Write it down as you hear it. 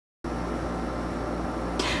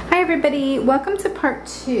Hi everybody, welcome to part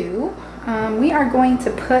 2. We are going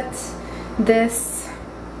to put this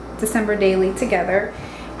December daily together,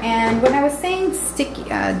 and when I was saying sticky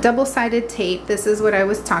double-sided tape, this is what I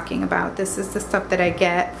was talking about. This is the stuff that I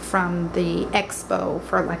get from the expo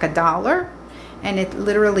for like $1, and it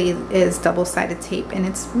literally is double-sided tape, and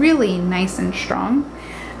it's really nice and strong.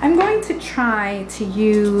 I'm going to try to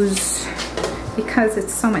use, because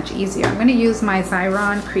it's so much easier, I'm going to use my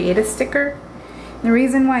Xyron Create-A sticker. The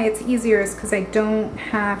reason why it's easier is because I don't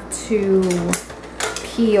have to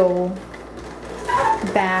peel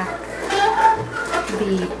back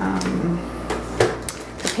the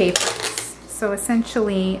papers. So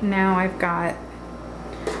essentially now I've got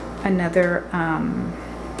another,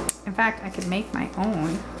 in fact I could make my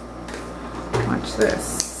own. Watch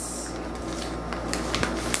this.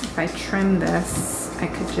 If I trim this, I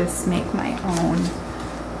could just make my own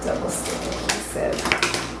double stick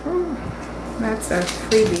adhesive. Ooh. That's a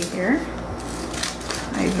freebie here.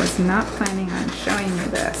 I was not planning on showing you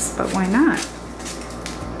this, but why not?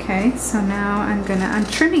 Okay, so now I'm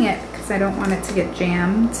trimming it because I don't want it to get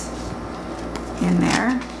jammed in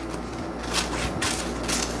there.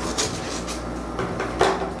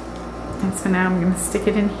 And so now I'm going to stick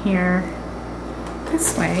it in here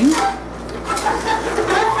this way.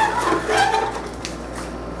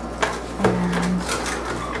 And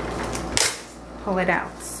pull it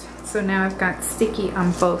out. So now I've got sticky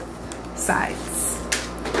on both sides.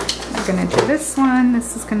 I'm gonna do this one.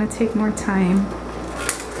 This is gonna take more time.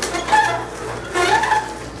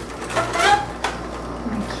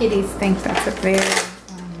 My kitties think that's a very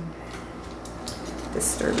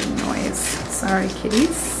disturbing noise. Sorry,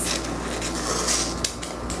 kitties.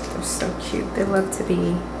 They're so cute. They love to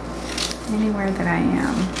be anywhere that I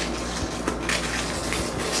am.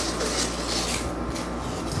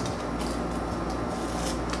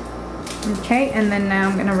 Okay, and then now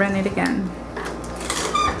I'm going to run it again.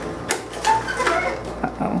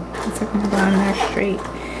 Uh-oh, is it going to go on there straight?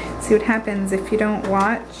 See what happens if you don't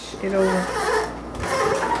watch, it'll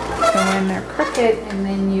go in there crooked and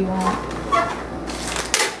then you won't.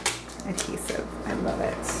 Adhesive, I love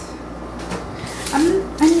it.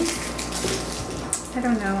 I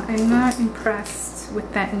don't know, I'm not impressed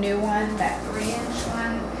with that new one, that 3-inch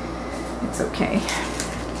one. It's okay.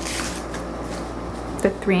 The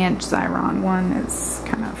 3-inch Xyron one is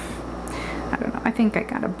kind of, I don't know, I think I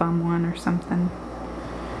got a bum one or something.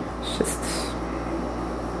 It's just,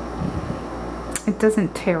 it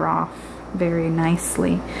doesn't tear off very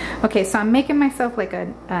nicely. Okay, so I'm making myself like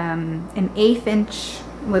an 1/8 inch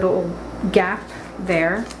little gap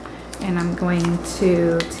there, and I'm going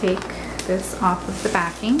to take this off of the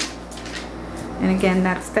backing. And again,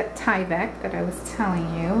 that's that Tyvek that I was telling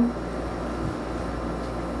you.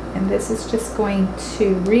 And this is just going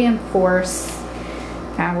to reinforce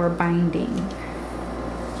our binding.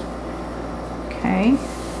 Okay.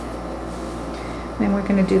 Then we're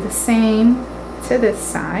going to do the same to this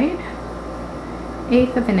side.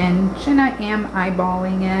 1/8 of an inch, and I am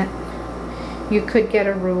eyeballing it. You could get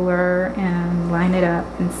a ruler and line it up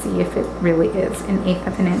and see if it really is 1/8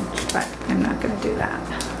 of an inch, but I'm not going to do that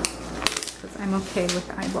because I'm okay with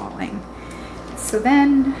eyeballing. So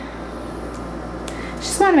then,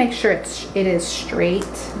 just want to make sure it is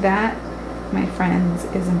straight. That, my friends,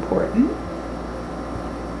 is important.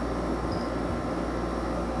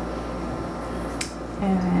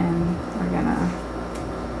 And then we're gonna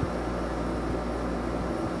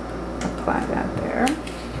apply that there.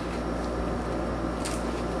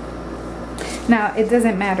 Now, it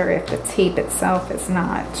doesn't matter if the tape itself is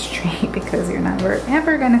not straight because you're never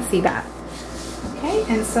ever gonna see that. Okay,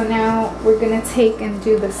 and so now we're gonna take and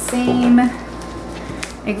do the same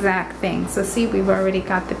exact thing. So see, we've already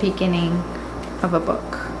got the beginning of a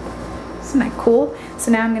book. Isn't that cool?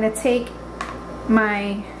 So now I'm going to take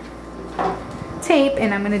my tape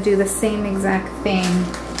and I'm going to do the same exact thing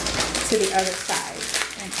to the other side.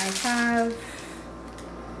 And I have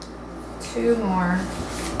 2 more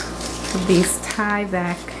of these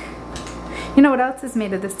Tyvek. You know what else is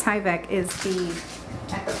made of this Tyvek is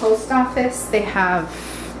at the post office they have,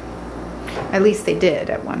 at least they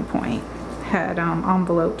did at one point, had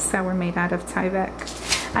envelopes that were made out of Tyvek.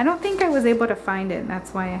 I don't think I was able to find it, and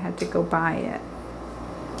that's why I had to go buy it.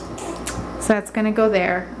 So that's going to go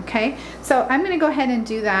there, okay? So I'm going to go ahead and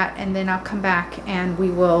do that, and then I'll come back and we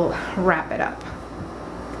will wrap it up.